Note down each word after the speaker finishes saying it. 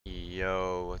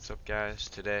Yo, what's up guys?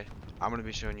 Today I'm going to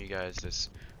be showing you guys this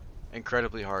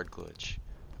incredibly hard glitch.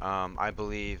 I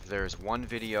believe there's one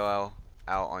video out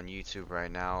on YouTube right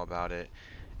now about it,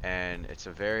 and it's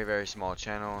a very small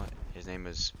channel. His name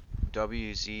is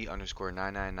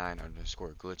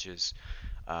WZ_999_glitches.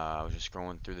 I was just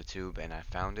scrolling through the tube and I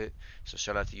found it, so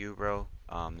shout out to you, bro.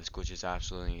 This glitch is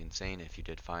absolutely insane if you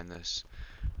did find this.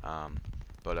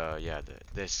 Yeah,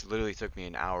 this literally took me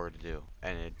an hour to do,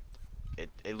 and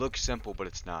it looks simple, but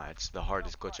it's not. It's the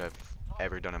hardest glitch I've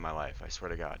ever done in my life, I swear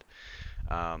to God.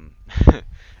 Um,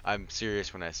 I'm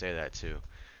serious when I say that too.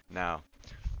 Now,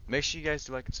 make sure you guys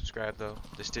do like and subscribe though.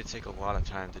 This did take a lot of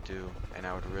time to do, and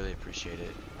I would really appreciate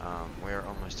it. We're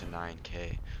almost to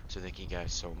 9K, so thank you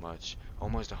guys so much.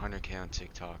 Almost 100K on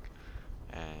TikTok,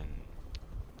 and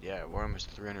yeah, we're almost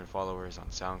 300 followers on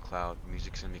SoundCloud.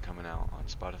 Music's gonna be coming out on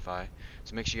Spotify,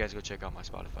 so make sure you guys go check out my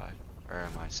Spotify or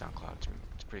my SoundCloud.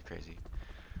 It's pretty crazy.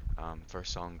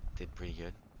 First song did pretty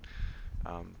good.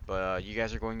 You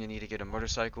guys are going to need to get a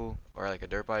motorcycle or like a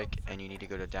dirt bike, and you need to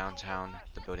go to downtown,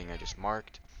 the building I just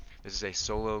marked. This is a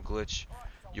solo glitch.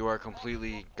 You are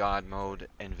completely God mode,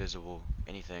 invisible,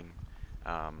 anything.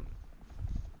 Um,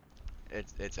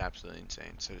 it's absolutely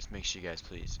insane. So just make sure you guys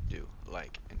please do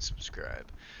like and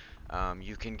subscribe.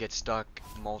 You can get stuck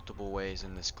multiple ways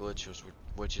in this glitch,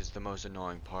 which is the most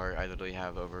annoying part. I literally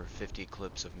have over 50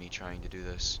 clips of me trying to do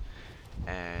this,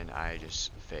 and I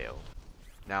just failed.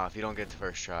 Now, if you don't get the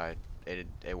first try,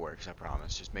 it works, I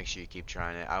promise. Just make sure you keep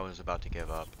trying it. I was about to give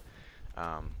up.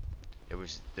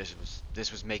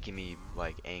 This was making me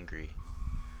like angry.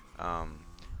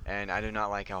 And I do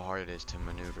not like how hard it is to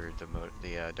maneuver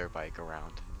the dirt bike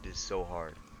around. It is so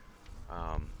hard.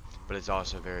 But it's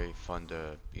also very fun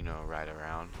to, ride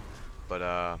around.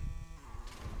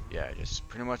 Yeah, just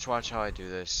pretty much watch how I do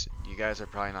this. You guys are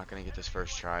probably not going to get this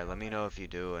first try. Let me know if you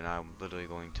do, and I'm literally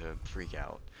going to freak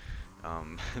out.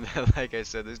 Like I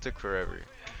said, this took forever.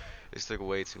 This took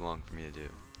way too long for me to do.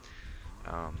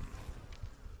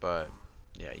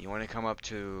 Yeah, you want to come up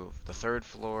to the 3rd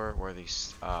floor where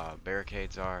these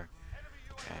barricades are.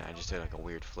 And I just did like a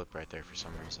weird flip right there for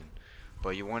some reason.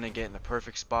 But you want to get in the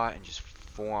perfect spot and just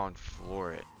full on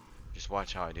floor it. Just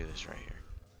watch how I do this right here.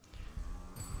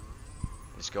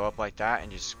 Just go up like that, and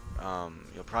just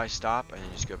you'll probably stop and then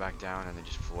just go back down and then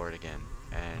just floor it again,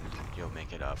 and you'll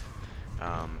make it up.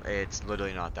 It's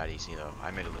literally not that easy though. I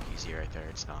made it look easy right there.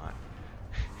 It's not.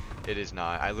 It is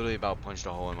not. I literally about punched a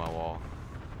hole in my wall.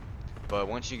 But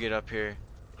once you get up here,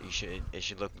 it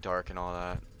should look dark and all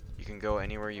that. You can go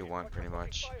anywhere you want pretty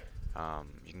much.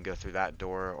 You can go through that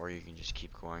door, or you can just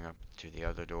keep going up to the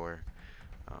other door.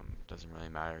 Doesn't really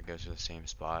matter. It goes to the same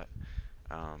spot.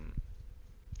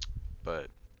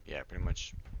 Yeah, pretty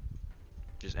much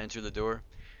just enter the door,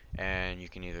 and you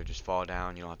can either just fall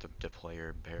down. You don't have to deploy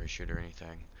your parachute or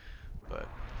anything. But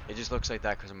it just looks like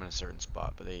that because I'm in a certain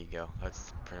spot. But there you go.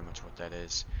 That's pretty much what that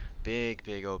is.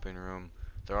 Big open room.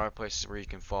 There are places where you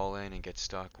can fall in and get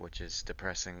stuck, which is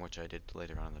depressing, which I did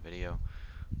later on in the video.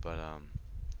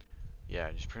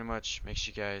 Yeah, just pretty much make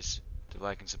sure you guys do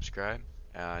like and subscribe.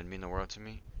 It'd mean the world to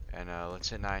me. And let's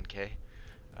hit 9K.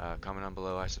 Comment down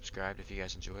below I subscribed if you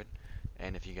guys enjoyed,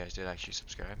 and if you guys did actually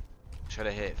subscribe. Try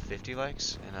to hit 50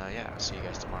 likes, and yeah, I'll see you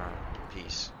guys tomorrow.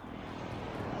 Peace.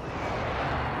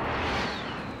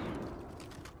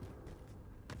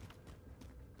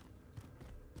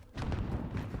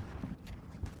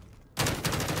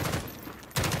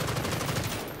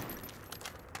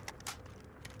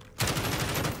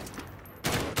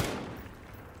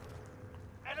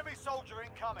 Enemy soldier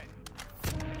incoming.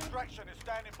 Extraction is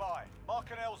standing by.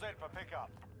 Mark an LZ for pickup.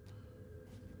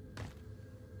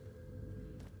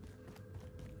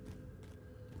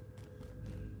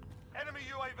 Enemy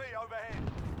UAV overhead.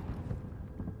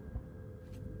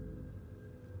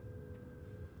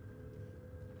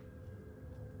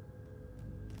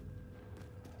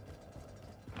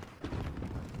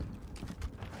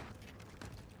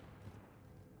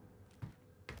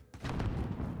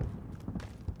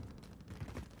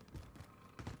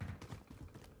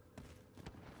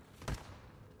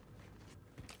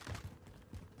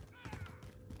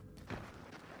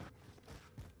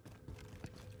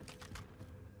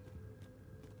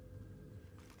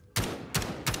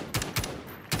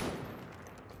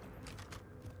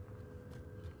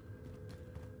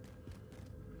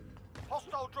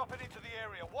 Hostile dropping into the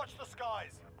area. Watch the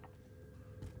skies.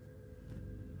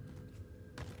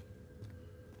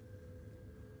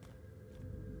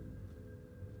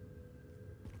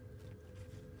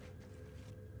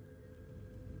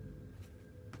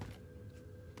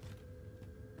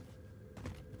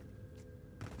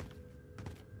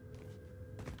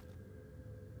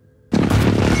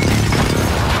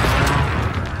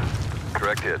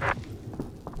 detected.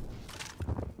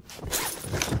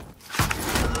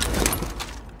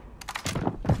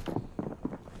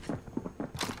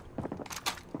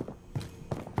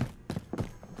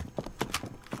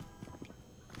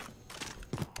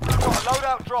 Got a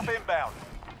loadout drop inbound.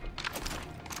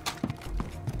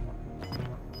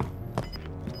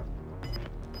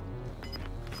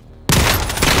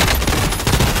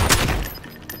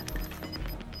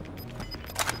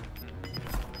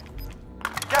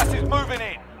 Gas is moving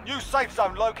in. New safe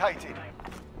zone located.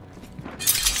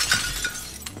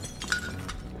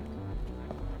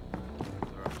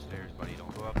 They're upstairs, buddy.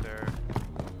 Don't go up there.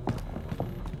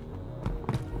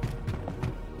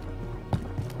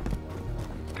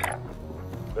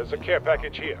 There's a care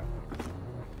package here.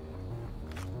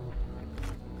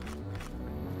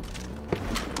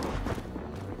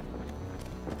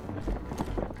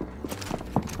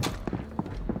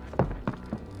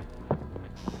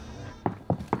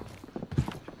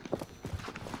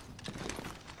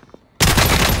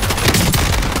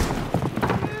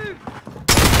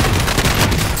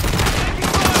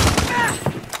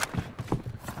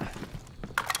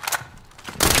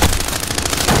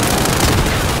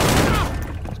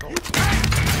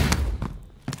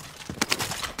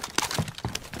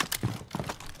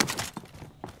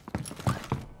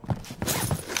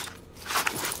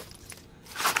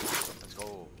 Let's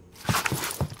go.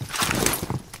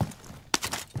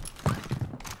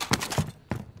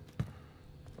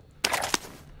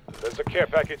 There's a care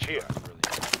package here.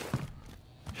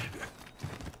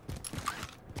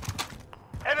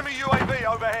 Enemy UAV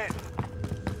overhead.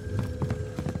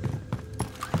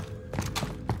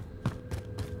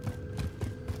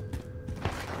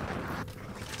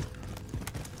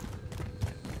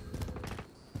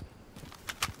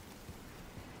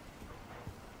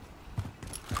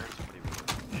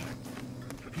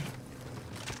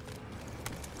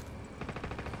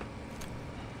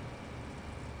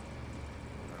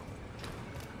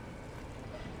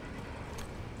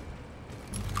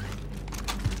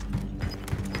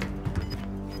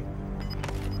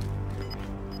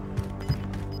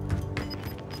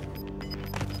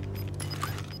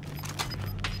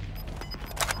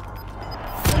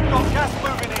 Got gas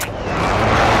moving in.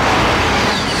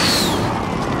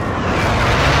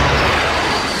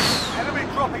 Enemy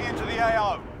dropping into the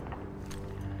AO.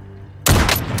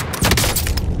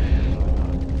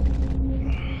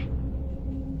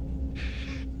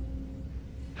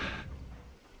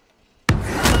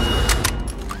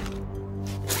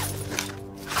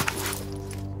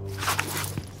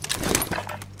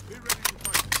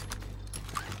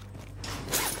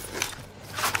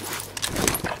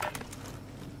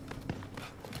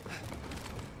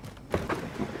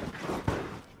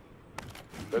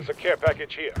 There's a care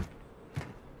package here.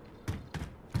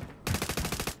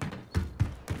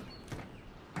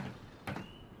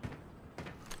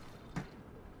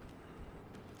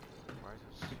 Why is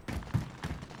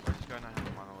this guy not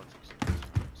having monolithic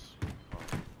success?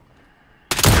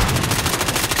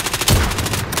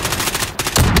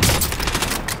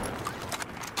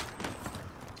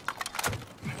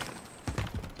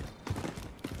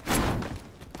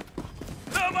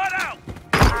 Thermite out!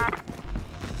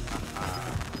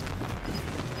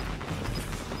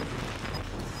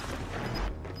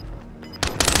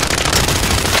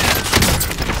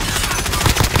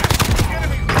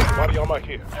 Body armor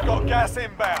here. Got gas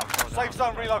inbound. Safe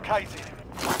zone relocated.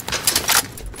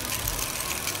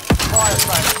 Fire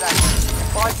station active.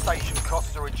 Fire station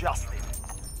costs are adjusted.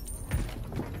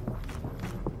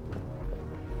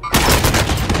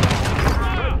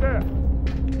 Right there.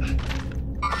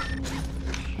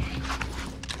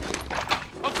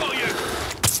 I've got you!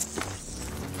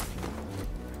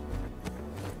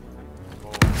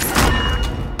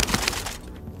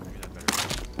 Maybe that better.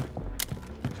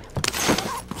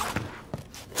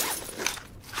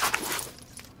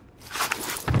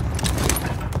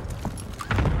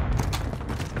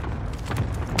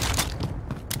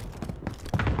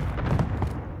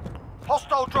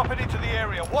 Hostile dropping into the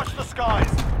area. Watch the skies.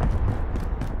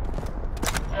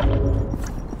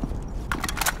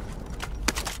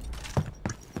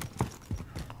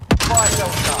 Fire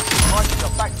Delta. Prices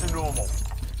are back to normal.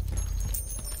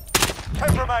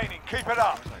 10 remaining. Keep it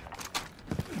up.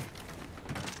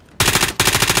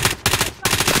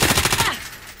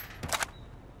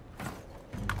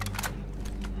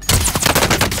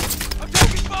 I'm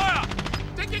taking fire!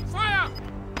 Taking fire!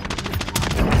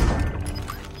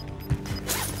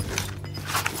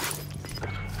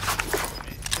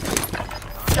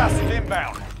 Gas is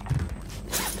inbound.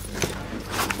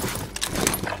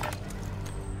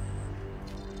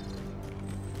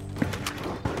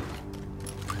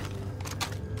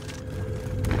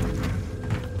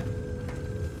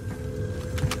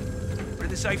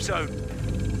 safe zone.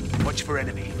 Watch for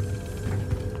enemy.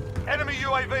 Enemy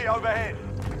UAV overhead.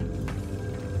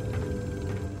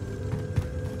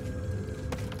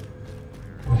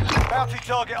 Bounty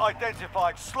target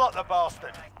identified. Slot the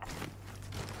bastard.